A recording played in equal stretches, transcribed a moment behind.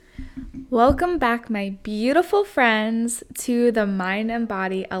Welcome back, my beautiful friends, to the Mind and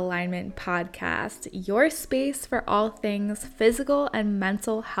Body Alignment Podcast, your space for all things physical and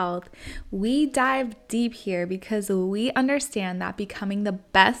mental health. We dive deep here because we understand that becoming the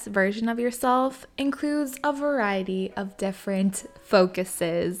best version of yourself includes a variety of different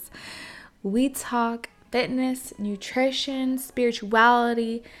focuses. We talk fitness, nutrition,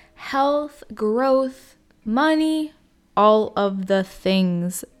 spirituality, health, growth, money, all of the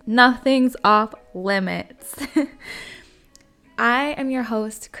things. Nothing's off limits. I am your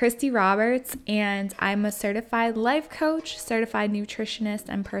host, Christy Roberts, and I'm a certified life coach, certified nutritionist,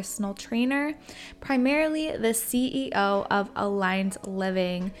 and personal trainer, primarily the CEO of Aligned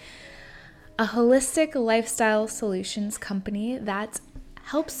Living, a holistic lifestyle solutions company that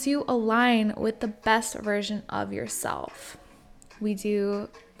helps you align with the best version of yourself. We do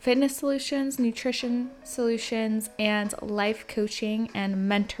fitness solutions, nutrition solutions, and life coaching and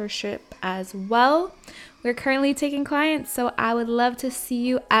mentorship as well. We're currently taking clients, so I would love to see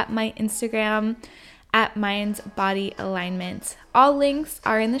you at my Instagram at Mind Body Alignment. All links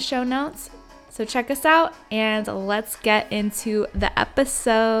are in the show notes, so check us out and let's get into the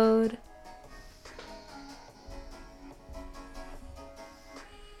episode.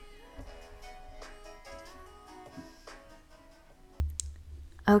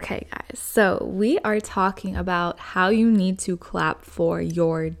 Okay, guys, so we are talking about how you need to clap for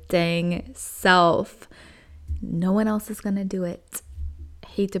your dang self. No one else is going to do it.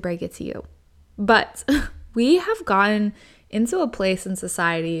 Hate to break it to you. But we have gotten into a place in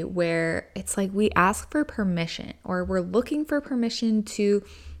society where it's like we ask for permission, or we're looking for permission to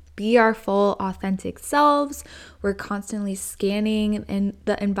be our full authentic selves. We're constantly scanning in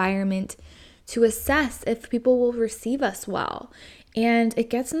the environment to assess if people will receive us well. And it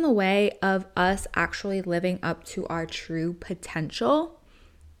gets in the way of us actually living up to our true potential.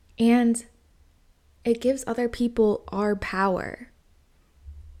 And it gives other people our power.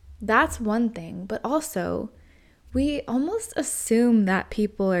 That's one thing. But also, we almost assume that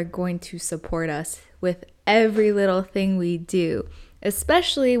people are going to support us with every little thing we do,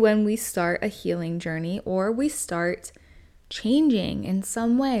 especially when we start a healing journey or we start changing in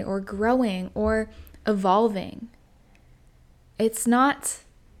some way or growing or evolving. It's not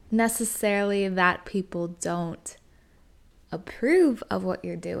necessarily that people don't approve of what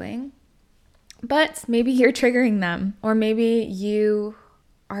you're doing, but maybe you're triggering them, or maybe you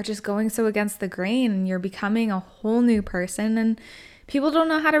are just going so against the grain and you're becoming a whole new person and people don't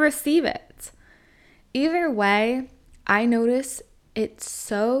know how to receive it. Either way, I notice it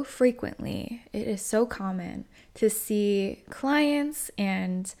so frequently. It is so common to see clients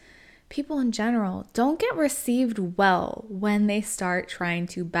and people in general don't get received well when they start trying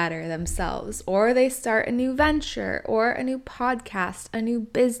to better themselves, or they start a new venture or a new podcast, a new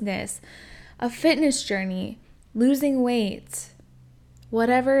business, a fitness journey, losing weight.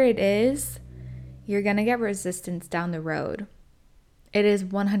 Whatever it is, you're going to get resistance down the road. It is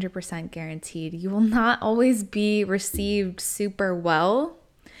 100% guaranteed. You will not always be received super well.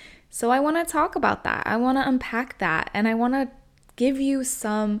 So I want to talk about that. I want to unpack that, and I want to give you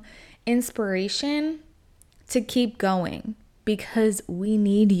some inspiration to keep going, because we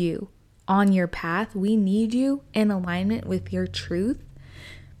need you on your path. We need you in alignment with your truth.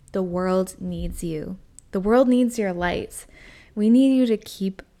 The world needs you. The world needs your light. We need you to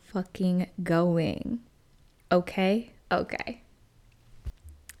keep fucking going. Okay? Okay.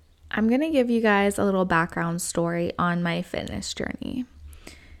 I'm going to give you guys a little background story on my fitness journey.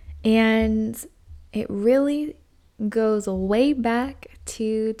 And it really goes way back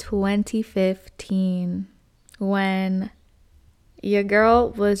to 2015 when your girl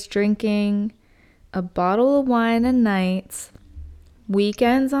was drinking a bottle of wine a night,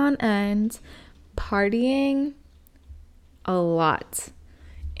 weekends on end, partying a lot.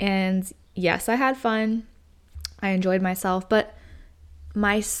 And yes, I had fun. I enjoyed myself, but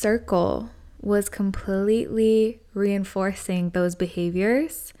my circle was completely reinforcing those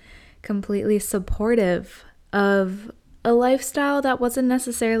behaviors, completely supportive of a lifestyle that wasn't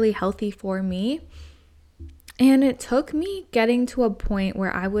necessarily healthy for me. And it took me getting to a point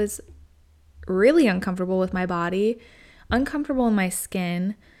where I was really uncomfortable with my body, uncomfortable in my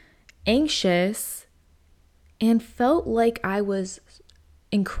skin, anxious, and felt like I was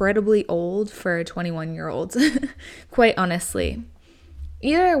incredibly old for a 21-year-old, quite honestly.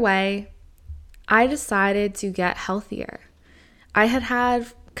 Either way, I decided to get healthier. I had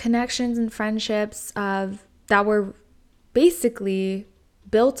connections and friendships that were basically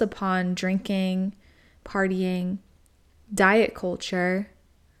built upon drinking, partying, diet culture,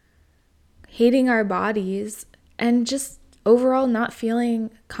 hating our bodies, and just overall not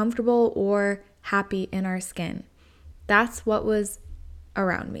feeling comfortable or happy in our skin. That's what was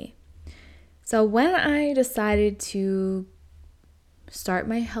around me. So when I decided to start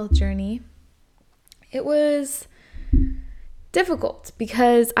my health journey, it was difficult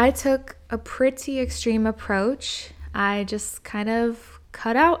because I took a pretty extreme approach. I just kind of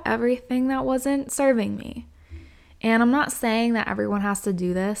cut out everything that wasn't serving me. And I'm not saying that everyone has to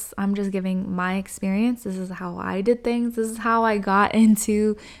do this. I'm just giving my experience. This is how I did things. This is how I got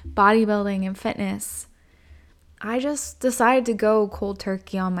into bodybuilding and fitness. I just decided to go cold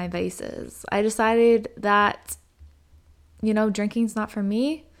turkey on my vices. I decided that, drinking's not for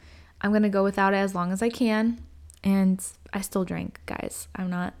me. I'm going to go without it as long as I can. And I still drink, guys.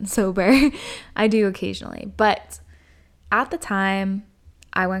 I'm not sober. I do occasionally. But at the time,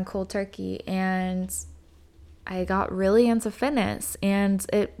 I went cold turkey and I got really into fitness, and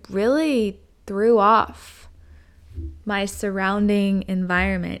it really threw off my surrounding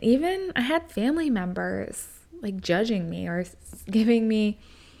environment. Even I had family members like judging me or giving me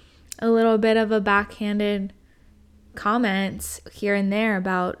a little bit of a backhanded comment here and there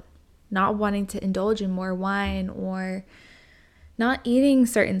about not wanting to indulge in more wine or not eating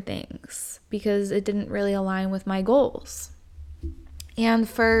certain things because it didn't really align with my goals. And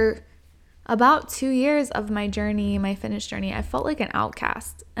for about 2 years of my journey, my fitness journey, I felt like an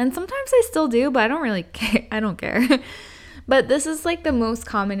outcast. And sometimes I still do, but I don't really care. I don't care. But this is like the most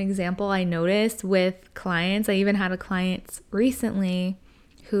common example I noticed with clients. I even had a client recently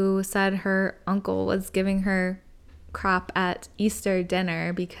who said her uncle was giving her crap at Easter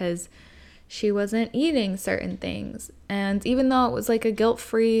dinner because she wasn't eating certain things. And even though it was like a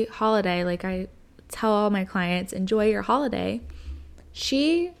guilt-free holiday, like I tell all my clients, enjoy your holiday,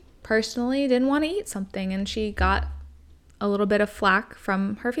 she personally didn't want to eat something, and she got a little bit of flack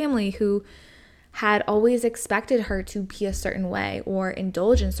from her family who had always expected her to be a certain way or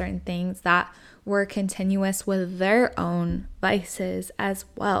indulge in certain things that were continuous with their own vices as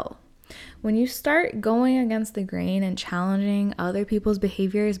well. When you start going against the grain and challenging other people's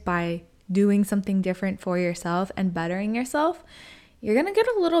behaviors by doing something different for yourself and bettering yourself, you're going to get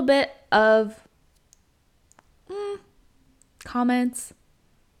a little bit of comments.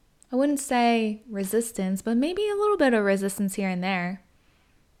 I wouldn't say resistance, but maybe a little bit of resistance here and there.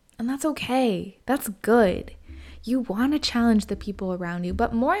 And that's okay. That's good. You want to challenge the people around you,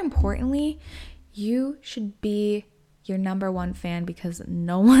 but more importantly, you should be your number one fan because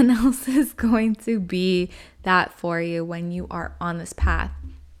no one else is going to be that for you when you are on this path.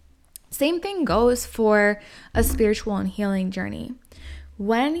 Same thing goes for a spiritual and healing journey.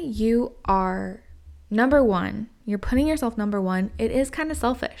 When you are number one, you're putting yourself number one, it is kind of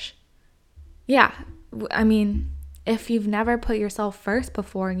selfish. Yeah, I mean, if you've never put yourself first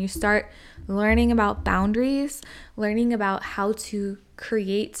before and you start learning about boundaries, learning about how to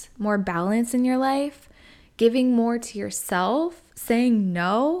create more balance in your life, giving more to yourself, saying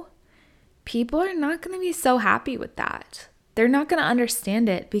no, people are not going to be so happy with that. They're not going to understand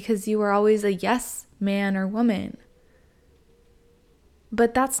it because you were always a yes man or woman.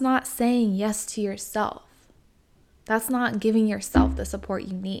 But that's not saying yes to yourself. That's not giving yourself the support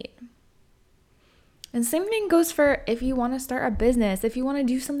you need. And same thing goes for if you want to start a business, if you want to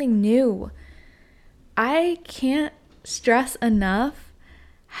do something new. I can't stress enough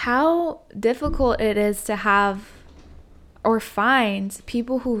how difficult it is to have or find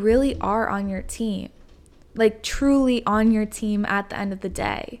people who really are on your team, like truly on your team at the end of the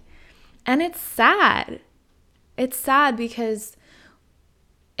day. And it's sad. It's sad because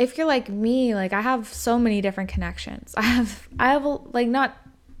if you're like me, like I have so many different connections. I've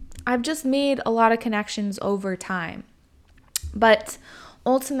just made a lot of connections over time. But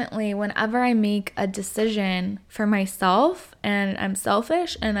ultimately, whenever I make a decision for myself and I'm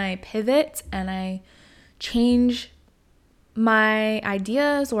selfish and I pivot and I change my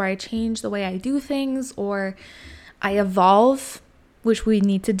ideas or I change the way I do things or I evolve, which we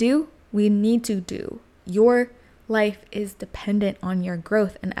need to do, your life is dependent on your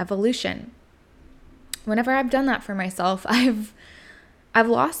growth and evolution. Whenever I've done that for myself, I've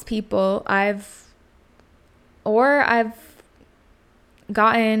lost people. I've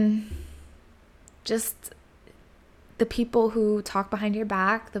gotten just the people who talk behind your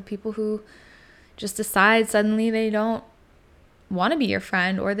back, the people who just decide suddenly they don't want to be your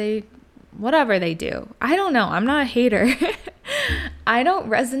friend or whatever they do. I don't know. I'm not a hater. I don't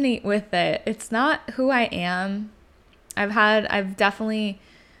resonate with it. It's not who I am. I've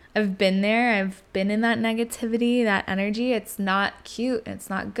been there. I've been in that negativity, that energy. It's not cute. It's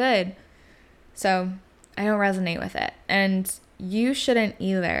not good. So I don't resonate with it. And you shouldn't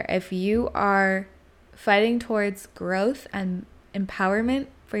either. If you are fighting towards growth and empowerment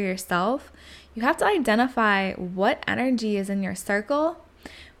for yourself, you have to identify what energy is in your circle,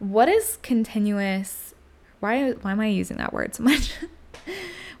 what is continuous. Why am I using that word so much?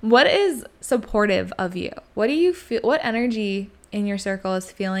 What is supportive of you? What do you feel? What energy in your circle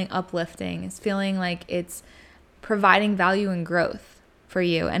is feeling uplifting? Is feeling like it's providing value and growth for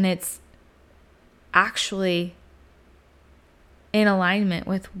you, and it's actually in alignment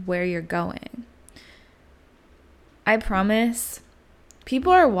with where you're going. I promise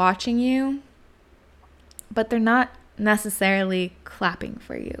people are watching you, but they're not necessarily clapping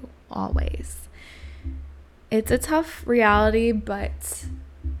for you always. It's a tough reality, but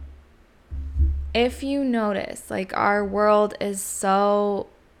if you notice, like, our world is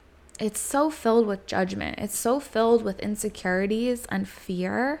it's so filled with judgment. It's so filled with insecurities and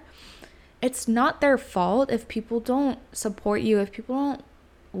fear. It's not their fault if people don't support you, if people don't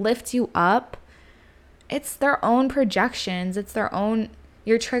lift you up. It's their own projections. It's their own,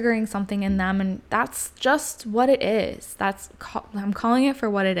 you're triggering something in them, and that's just what it is. I'm calling it for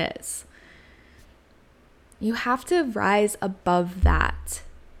what it is. You have to rise above that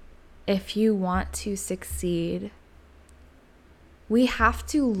if you want to succeed. We have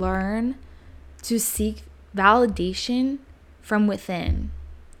to learn to seek validation from within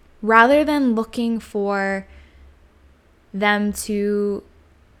rather than looking for them to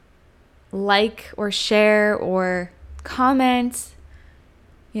like or share or comment.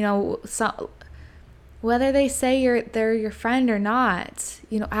 So whether they say they're your friend or not,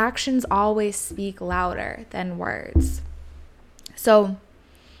 actions always speak louder than words. So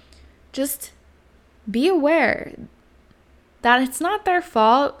just be aware that it's not their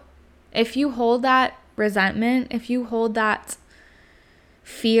fault if you hold that resentment, if you hold that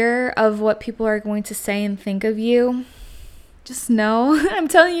fear of what people are going to say and think of you. Just know, I'm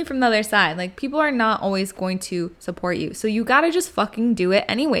telling you from the other side, like, people are not always going to support you. So you gotta just fucking do it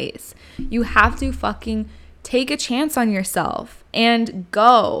anyways. You have to fucking take a chance on yourself and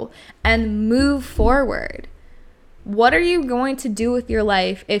go and move forward. What are you going to do with your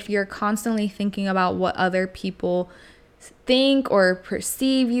life if you're constantly thinking about what other people think or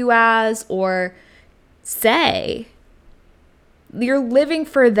perceive you as or say? You're living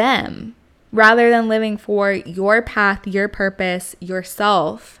for them rather than living for your path, your purpose,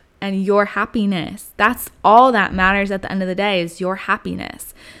 yourself, and your happiness. That's all that matters at the end of the day, is your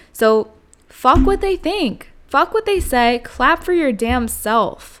happiness. So fuck what they think. Fuck what they say. Clap for your damn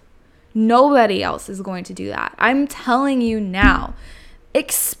self. Nobody else is going to do that. I'm telling you now.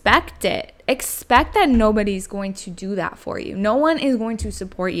 Expect it. Expect that nobody's going to do that for you. No one is going to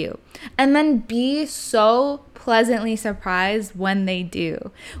support you. And then be so pleasantly surprised when they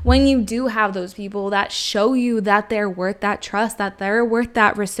do. When you do have those people that show you that they're worth that trust, that they're worth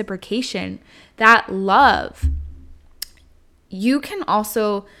that reciprocation, that love. You can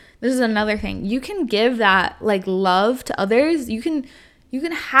also, this is another thing, you can give that like love to others. You can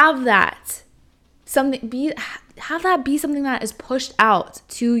have that have that be something that is pushed out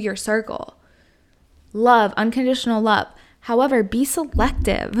to your circle. Love, unconditional love. However, be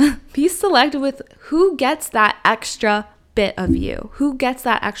selective. Be selective with who gets that extra bit of you, who gets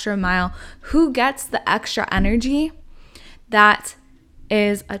that extra mile, who gets the extra energy. That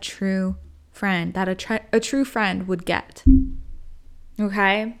is a true friend, that a true friend would get.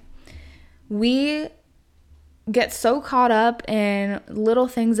 Okay? We get so caught up in little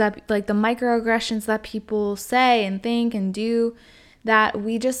things that, like, the microaggressions that people say and think and do, that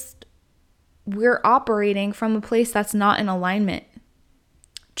we're operating from a place that's not in alignment.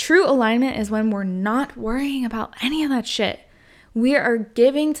 True alignment is when we're not worrying about any of that shit. We are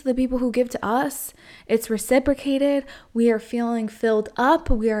giving to the people who give to us. It's reciprocated. We are feeling filled up.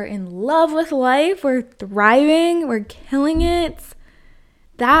 We are in love with life. We're thriving. We're killing it.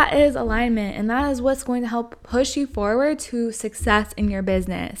 That is alignment, and that is what's going to help push you forward to success in your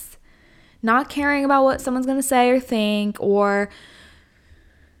business. Not caring about what someone's going to say or think, or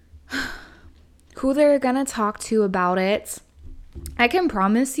who they're going to talk to about it. I can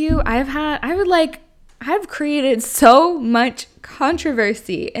promise you, I've created so much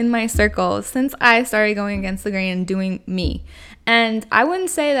controversy in my circle since I started going against the grain and doing me. And I wouldn't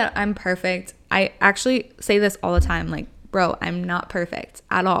say that I'm perfect. I actually say this all the time, like, bro, I'm not perfect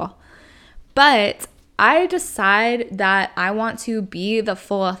at all. But I decide that I want to be the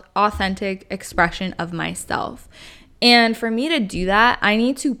full authentic expression of myself. And for me to do that, I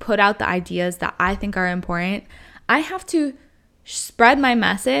need to put out the ideas that I think are important. I have to spread my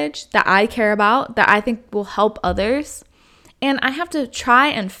message that I care about, that I think will help others. And I have to try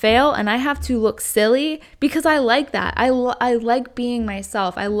and fail, and I have to look silly because I like that. I like being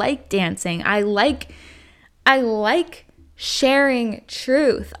myself. I like dancing. I like I like sharing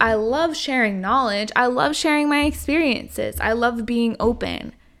truth. I love sharing knowledge. I love sharing my experiences. I love being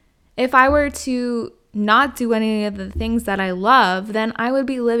open. If I were to not do any of the things that I love, then I would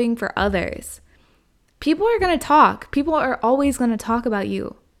be living for others. People are going to talk. People are always going to talk about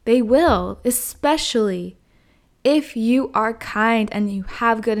you. They will, especially if you are kind and you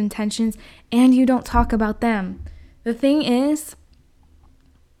have good intentions and you don't talk about them. The thing is,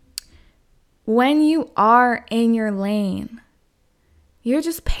 when you are in your lane, you're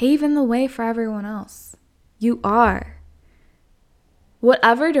just paving the way for everyone else. You are.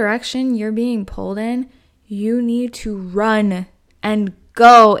 Whatever direction you're being pulled in, you need to run and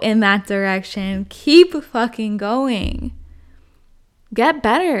go in that direction. Keep fucking going. Get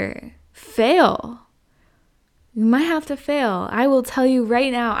better. Fail. You might have to fail. I will tell you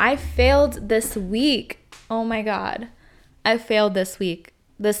right now, I failed this week. Oh my God. I failed this week.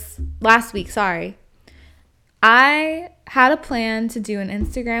 Last week, sorry. I had a plan to do an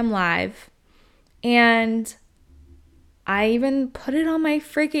Instagram live, and I even put it on my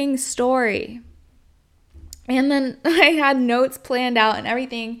freaking story. And then I had notes planned out and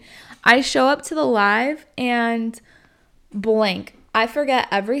everything. I show up to the live and blank. I forget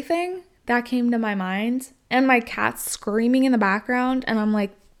everything that came to my mind, and my cat's screaming in the background, and I'm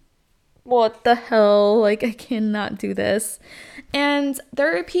like, what the hell? Like, I cannot do this. And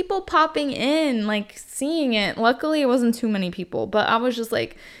there are people popping in, like, seeing it. Luckily, it wasn't too many people, but I was just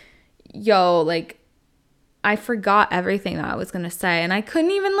like, yo, like, I forgot everything that I was going to say. And I couldn't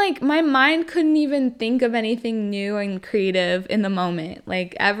even, like, my mind couldn't even think of anything new and creative in the moment.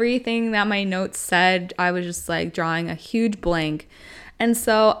 Like, everything that my notes said, I was just, like, drawing a huge blank. And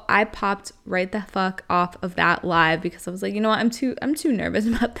so I popped right the fuck off of that live because I was like, you know what? I'm too nervous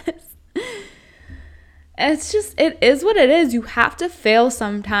about this. It's just, it is what it is. You have to fail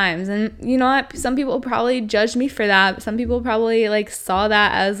sometimes. And you know what? Some people probably judged me for that. Some people probably like saw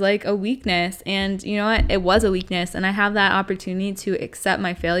that as like a weakness. And you know what? It was a weakness. And I have that opportunity to accept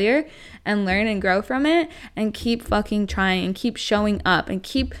my failure and learn and grow from it and keep fucking trying and keep showing up and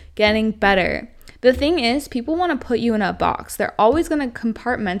keep getting better. The thing is, people want to put you in a box. They're always going to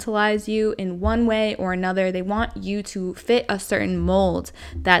compartmentalize you in one way or another. They want you to fit a certain mold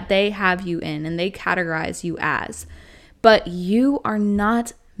that they have you in and they categorize you as. But you are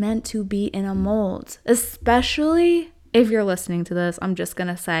not meant to be in a mold, especially if you're listening to this. I'm just going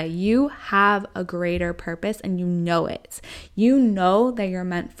to say you have a greater purpose and you know it. You know that you're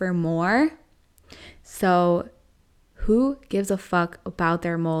meant for more. So who gives a fuck about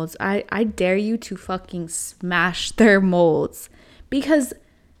their molds? I dare you to fucking smash their molds because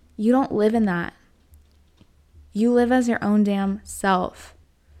you don't live in that. You live as your own damn self,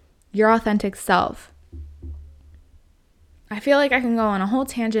 your authentic self. I feel like I can go on a whole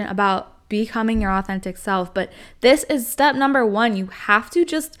tangent about becoming your authentic self, but this is step number 1. You have to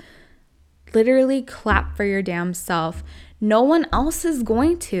just literally clap for your damn self. No one else is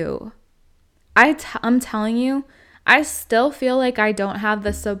going to. I'm telling you, I still feel like I don't have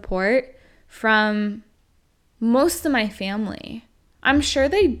the support from most of my family. I'm sure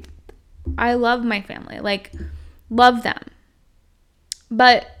I love my family, like love them.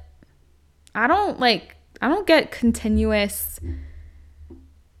 But I don't get continuous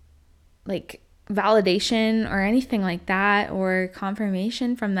like validation or anything like that or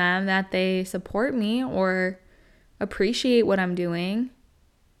confirmation from them that they support me or appreciate what I'm doing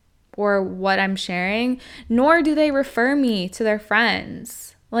or what I'm sharing, nor do they refer me to their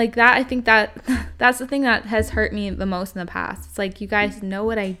friends. Like that, I think that's the thing that has hurt me the most in the past. It's like, you guys know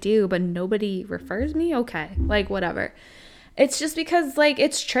what I do, but nobody refers me? Okay, like whatever. It's just because like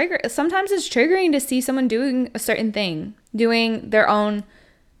sometimes it's triggering to see someone doing a certain thing, doing their own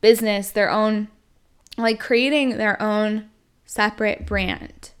business, their own, like creating their own separate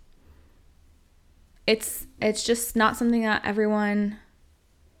brand. It's just not something that everyone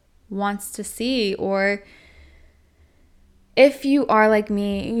wants to see. Or if you are like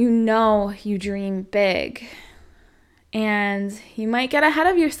me, you know you dream big and you might get ahead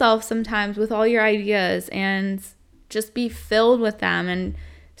of yourself sometimes with all your ideas and just be filled with them and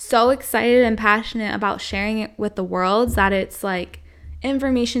so excited and passionate about sharing it with the world that it's like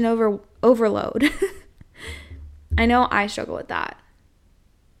information overload. I know I struggle with that,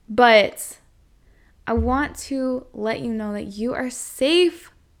 but I want to let you know that you are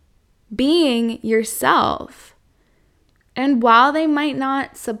safe being yourself. And while they might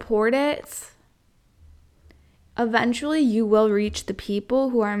not support it, eventually you will reach the people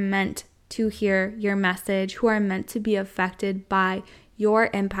who are meant to hear your message, who are meant to be affected by your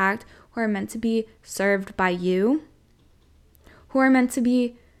impact, who are meant to be served by you, who are meant to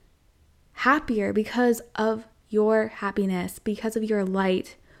be happier because of your happiness, because of your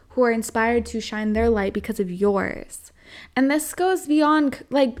light, who are inspired to shine their light because of yours. And this goes beyond,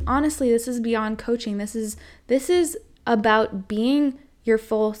 like, honestly, this is beyond coaching. This is about being your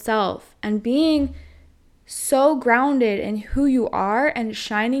full self and being so grounded in who you are and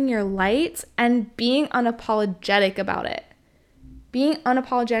shining your light and being unapologetic about it. Being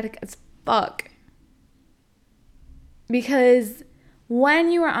unapologetic as fuck. Because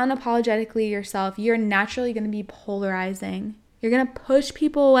when you are unapologetically yourself, you're naturally going to be polarizing. You're going to push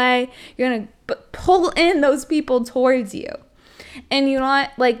people away. You're going to pull in those people towards you. And you know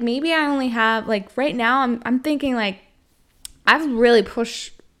what? Like, maybe I only have, like, right now I'm thinking, like, I've really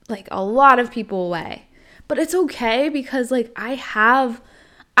pushed, like, a lot of people away. But it's okay because, like, I have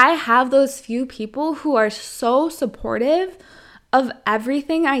those few people who are so supportive of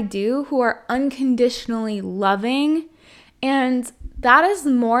everything I do, who are unconditionally loving. And that is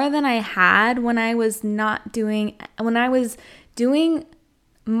more than I had when I was doing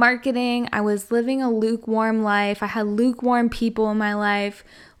marketing. I was living a lukewarm life. I had lukewarm people in my life,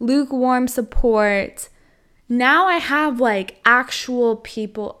 lukewarm support. Now I have, like, actual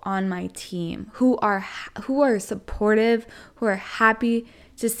people on my team who are supportive, who are happy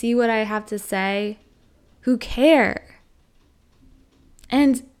to see what I have to say, who care.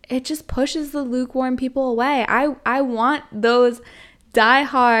 And it just pushes the lukewarm people away. I want those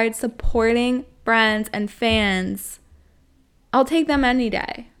diehard supporting friends and fans. I'll take them any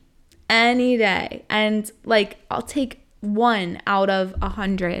day. And, like, I'll take 1 out of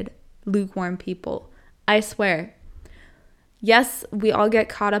 100 lukewarm people. I swear. Yes, we all get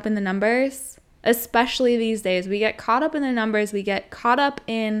caught up in the numbers, especially these days. We get caught up in the numbers. We get caught up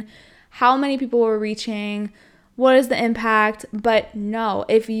in how many people we're reaching, what is the impact. But no,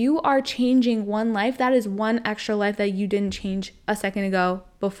 if you are changing one life, that is one extra life that you didn't change a second ago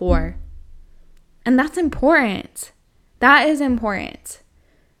before. And that's important. That is important.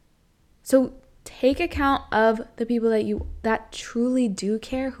 So take account of the people that truly do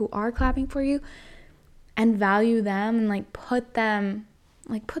care, who are clapping for you, and value them, and, like, put them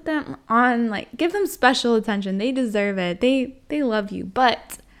on, like, give them special attention. They deserve it. They love you.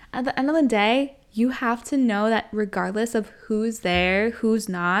 But at the end of the day, you have to know that regardless of who's there, who's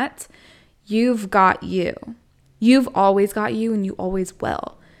not, you've got you. You've always got you, and you always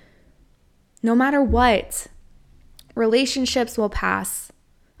will. No matter what, relationships will pass.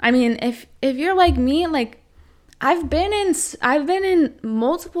 I mean, if you're like me, like, I've been in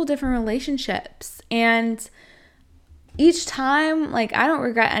multiple different relationships, and each time, like, I don't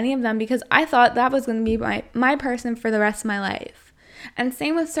regret any of them because I thought that was going to be my person for the rest of my life. And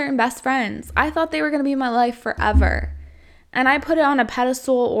same with certain best friends. I thought they were going to be my life forever. And I put it on a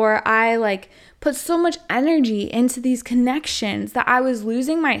pedestal, or I, like, put so much energy into these connections that I was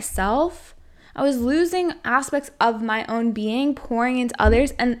losing myself. I was losing aspects of my own being, pouring into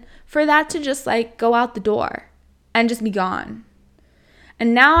others, and for that to just, like, go out the door and just be gone.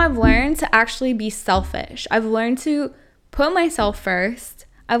 And now I've learned to actually be selfish. I've learned to put myself first.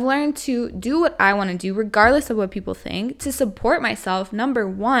 I've learned to do what I want to do, regardless of what people think, to support myself, number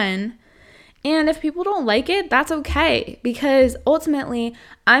one. And if people don't like it, that's okay, because ultimately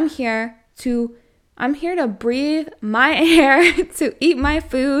I'm here to breathe my air, to eat my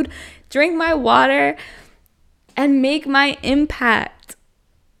food, drink my water, and make my impact.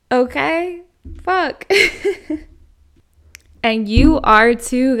 Okay? Fuck. And you are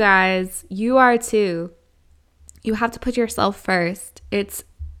too, guys. You are too. You have to put yourself first. It's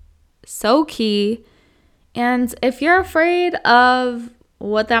so key. And if you're afraid of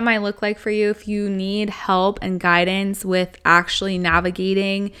what that might look like for you, if you need help and guidance with actually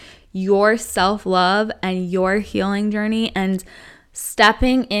navigating your self-love and your healing journey and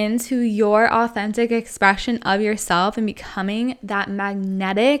stepping into your authentic expression of yourself and becoming that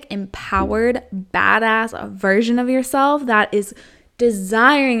magnetic, empowered, badass version of yourself that is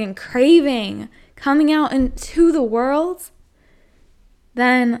desiring and craving coming out into the world,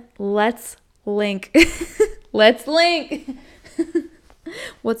 then let's link. Let's link.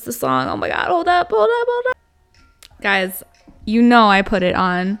 What's the song? Oh my God, hold up. Guys, you know I put it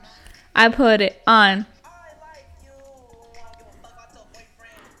on.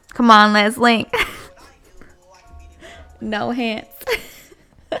 Come on, let's link. No hands.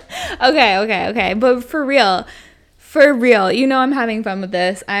 Okay. But for real, you know I'm having fun with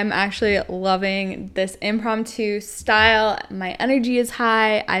this. I'm actually loving this impromptu style. My energy is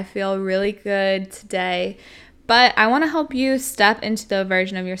high. I feel really good today. But I want to help you step into the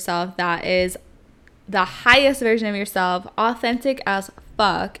version of yourself that is the highest version of yourself, authentic as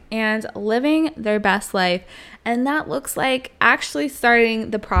fuck and living their best life. And that looks like actually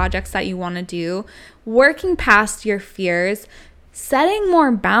starting the projects that you want to do, working past your fears, setting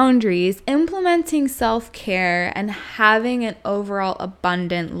more boundaries, implementing self-care, and having an overall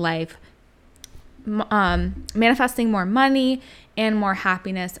abundant life. Manifesting more money and more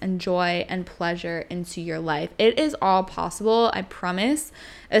happiness and joy and pleasure into your life. It is all possible, I promise,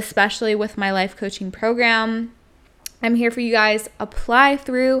 especially with my life coaching program. I'm here for you guys. Apply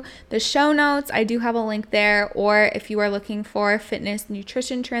through the show notes. I do have a link there. Or if you are looking for fitness,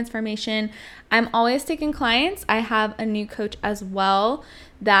 nutrition transformation, I'm always taking clients. I have a new coach as well.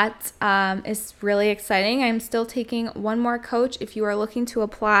 That is really exciting. I'm still taking one more coach if you are looking to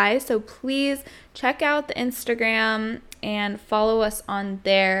apply. So please check out the Instagram and follow us on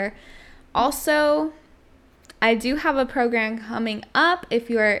there. Also, I do have a program coming up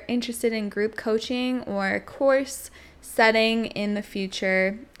if you are interested in group coaching or course setting in the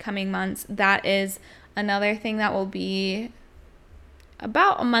future coming months. That is another thing that will be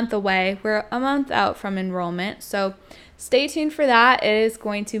about a month away. We're a month out from enrollment, so stay tuned for that. It is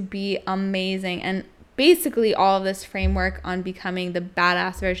going to be amazing, and basically all of this framework on becoming the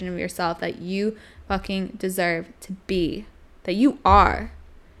badass version of yourself that you fucking deserve to be, that you are.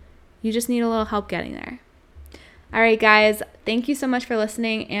 You just need a little help getting there. All right, guys, thank you so much for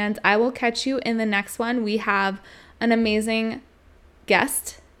listening, and I will catch you in the next one. We have an amazing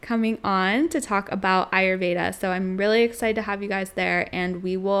guest coming on to talk about Ayurveda, so I'm really excited to have you guys there, and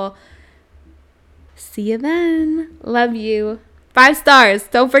we will see you then. Love you. 5 stars.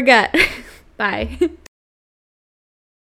 Don't forget. Bye.